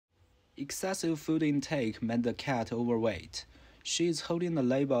Excessive food intake made the cat overweight. She is holding the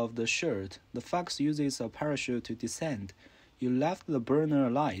label of the shirt. The fox uses a parachute to descend. You left the burner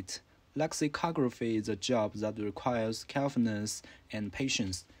alight. Lexicography is a job that requires carefulness and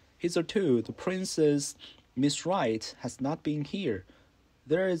patience. Hitherto, the Princess Miss Right has not been here.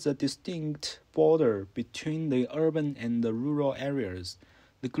 There is a distinct border between the urban and the rural areas.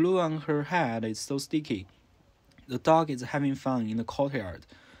 The glue on her head is so sticky. The dog is having fun in the courtyard.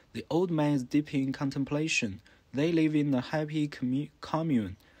 The old man is deep in contemplation. They live in a happy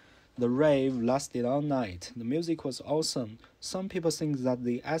commune. The rave lasted all night. The music was awesome. Some people think that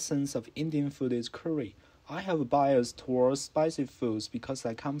the essence of Indian food is curry. I have a bias towards spicy foods because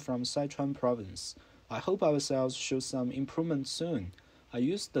I come from Sichuan province. I hope our sales show some improvement soon. I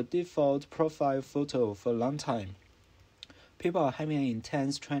used the default profile photo for a long time. People are having an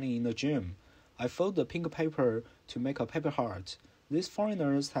intense training in the gym. I fold the pink paper to make a paper heart. These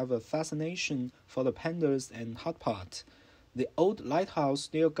foreigners have a fascination for the pandas and hot pot. The old lighthouse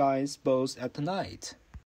still guides boats at night.